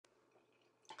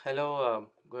Hello,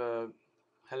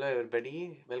 hello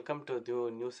everybody. Welcome to the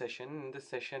new session. In this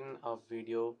session of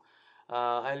video,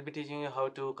 I'll be teaching you how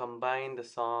to combine the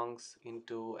songs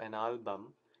into an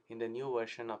album in the new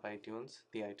version of iTunes,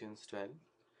 the iTunes 12.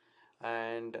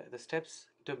 And the steps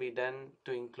to be done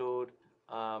to include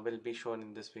will be shown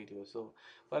in this video. So,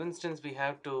 for instance, we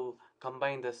have to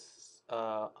combine this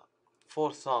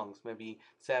four songs, maybe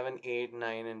 7, 8,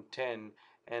 9, and 10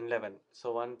 and 11.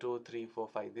 So 1, 2, 3, 4,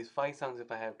 5. These five songs,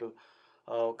 if I have to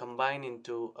combine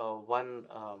into one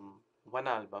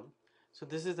album, so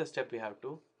this is the step we have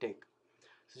to take.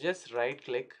 So just right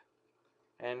click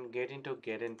and get into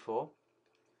get info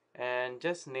and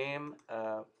just name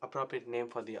appropriate name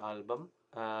for the album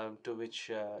to which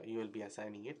you will be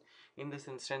assigning it. In this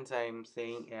instance, I am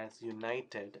saying as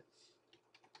United,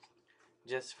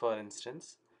 just for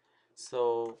instance.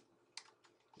 So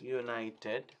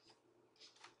United.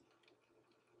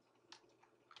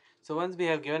 So once we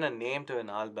have given a name to an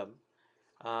album,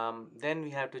 then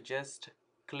we have to just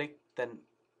click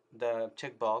the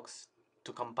checkbox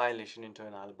to compilation into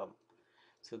an album.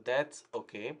 So that's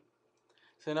okay.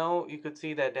 So now you could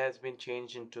see that has been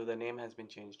changed into the name has been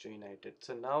changed to United.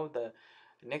 So now the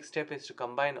next step is to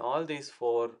combine all these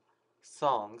four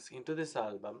songs into this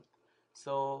album.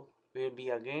 So we'll be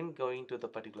again going to the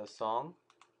particular song,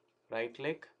 right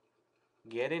click,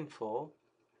 get info,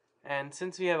 and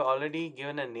since we have already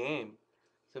given a name,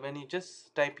 so when you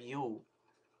just type U,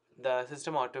 the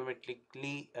system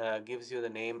automatically gives you the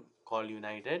name called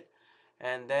United,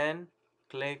 and then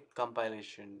click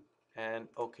compilation and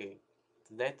OK.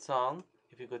 That song,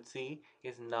 if you could see,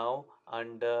 is now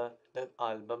under the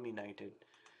album United.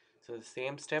 So the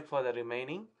same step for the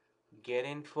remaining. Get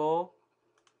info,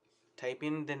 type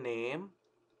in the name,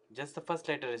 just the first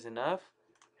letter is enough,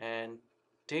 and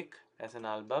tick as an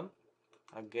album.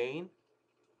 Again,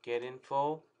 get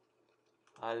info,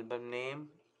 album name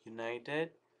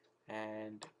United,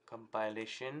 and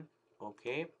compilation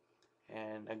OK.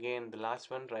 And again the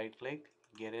last one, right click,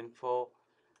 get info,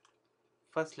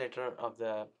 first letter of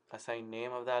the assigned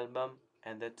name of the album,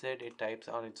 and that's it. It types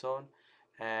on its own,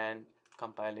 and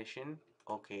compilation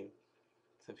OK.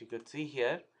 So if you could see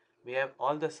here, we have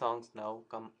all the songs now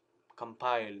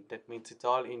compiled. That means it's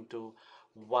all into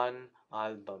one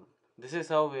album. This is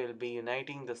how we will be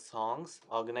uniting the songs,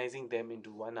 organizing them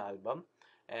into one album,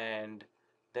 and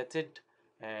that's it.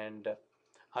 And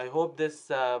I hope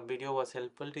this video was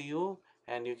helpful to you,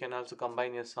 and you can also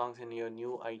combine your songs in your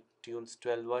new iTunes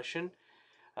 12 version.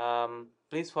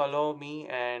 Please follow me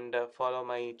and follow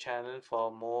my channel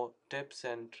for more tips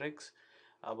and tricks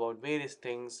about various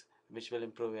things which will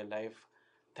improve your life.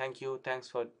 Thank you. Thanks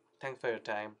for your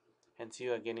time, and see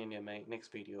you again in your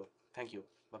next video. Thank you.